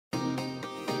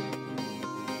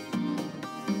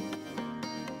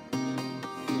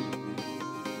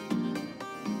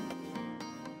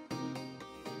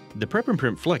The Prep and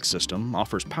Print Flex system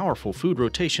offers powerful food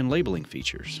rotation labeling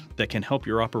features that can help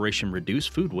your operation reduce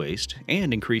food waste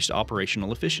and increase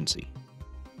operational efficiency.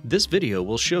 This video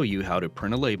will show you how to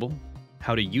print a label,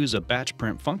 how to use a batch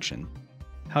print function,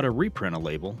 how to reprint a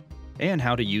label, and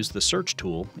how to use the search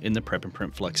tool in the Prep and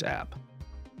Print Flex app.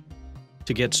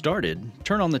 To get started,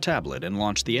 turn on the tablet and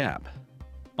launch the app.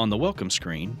 On the welcome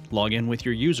screen, log in with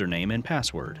your username and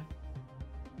password.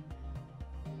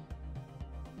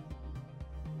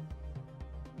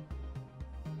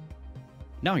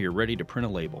 Now you're ready to print a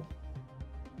label.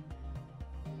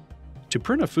 To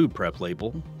print a food prep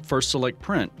label, first select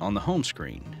Print on the home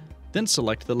screen, then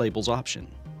select the Labels option.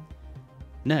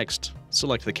 Next,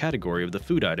 select the category of the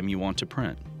food item you want to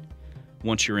print.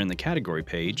 Once you're in the category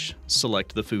page,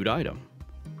 select the food item.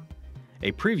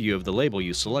 A preview of the label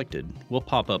you selected will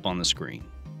pop up on the screen.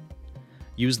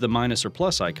 Use the minus or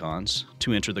plus icons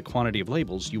to enter the quantity of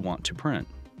labels you want to print.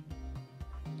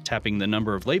 Tapping the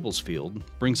Number of Labels field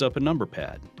brings up a number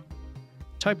pad.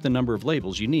 Type the number of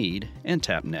labels you need and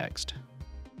tap Next.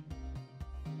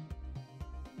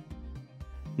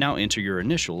 Now enter your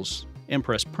initials and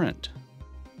press Print.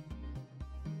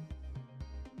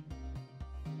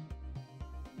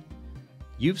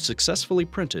 You've successfully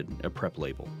printed a prep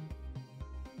label.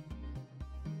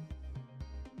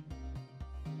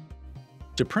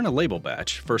 To print a label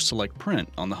batch, first select Print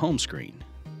on the home screen,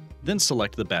 then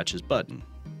select the Batches button.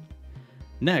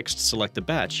 Next, select the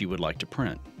batch you would like to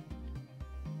print.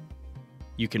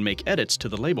 You can make edits to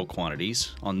the label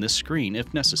quantities on this screen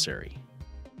if necessary.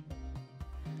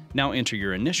 Now enter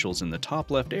your initials in the top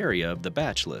left area of the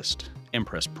batch list and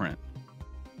press Print.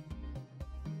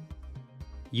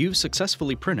 You've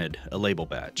successfully printed a label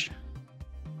batch.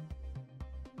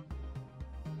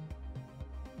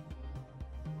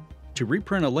 To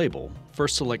reprint a label,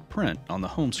 first select Print on the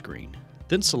home screen,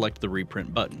 then select the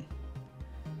Reprint button.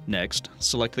 Next,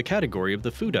 select the category of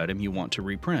the food item you want to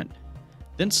reprint,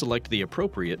 then select the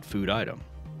appropriate food item.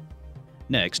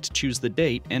 Next, choose the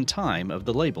date and time of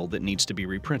the label that needs to be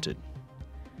reprinted.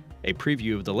 A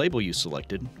preview of the label you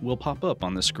selected will pop up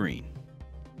on the screen.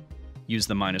 Use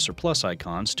the minus or plus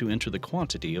icons to enter the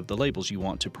quantity of the labels you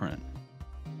want to print.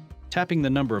 Tapping the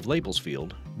Number of Labels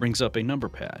field brings up a number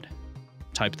pad.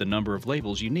 Type the number of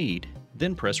labels you need,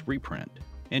 then press Reprint,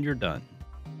 and you're done.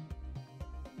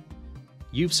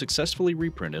 You've successfully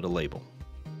reprinted a label.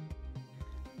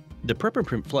 The Prep and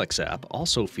Print Flex app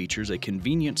also features a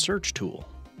convenient search tool.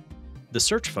 The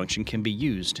search function can be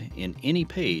used in any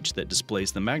page that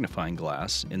displays the magnifying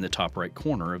glass in the top right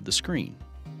corner of the screen.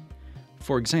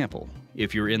 For example,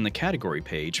 if you're in the category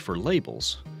page for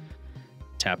labels,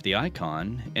 tap the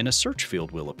icon and a search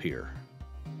field will appear.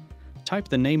 Type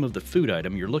the name of the food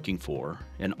item you're looking for,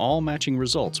 and all matching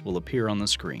results will appear on the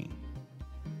screen.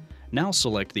 Now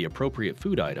select the appropriate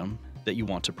food item that you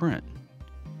want to print.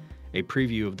 A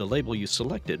preview of the label you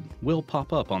selected will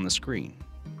pop up on the screen.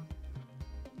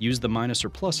 Use the minus or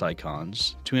plus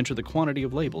icons to enter the quantity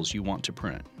of labels you want to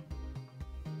print.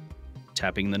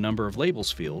 Tapping the Number of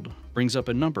Labels field brings up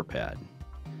a number pad.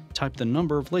 Type the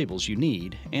number of labels you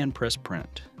need and press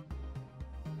Print.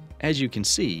 As you can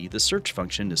see, the search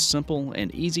function is simple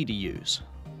and easy to use.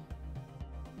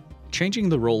 Changing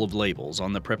the roll of labels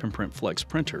on the Prep and Print Flex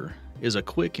printer is a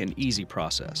quick and easy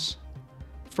process.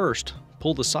 First,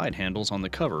 pull the side handles on the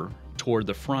cover toward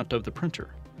the front of the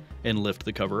printer and lift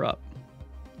the cover up.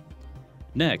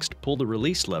 Next, pull the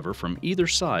release lever from either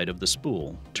side of the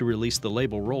spool to release the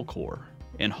label roll core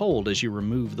and hold as you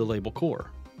remove the label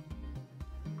core.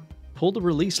 Pull the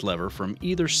release lever from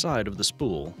either side of the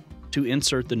spool to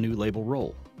insert the new label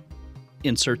roll.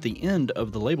 Insert the end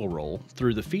of the label roll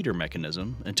through the feeder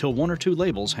mechanism until one or two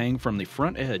labels hang from the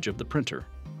front edge of the printer.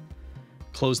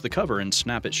 Close the cover and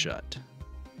snap it shut.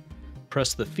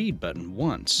 Press the Feed button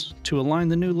once to align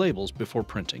the new labels before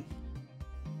printing.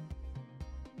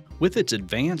 With its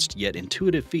advanced yet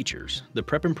intuitive features, the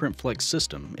Prep and Print Flex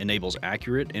system enables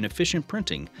accurate and efficient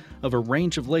printing of a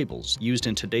range of labels used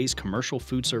in today's commercial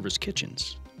food service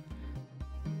kitchens.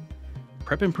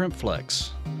 Prep and Print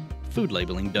Flex. Food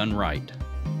labeling done right.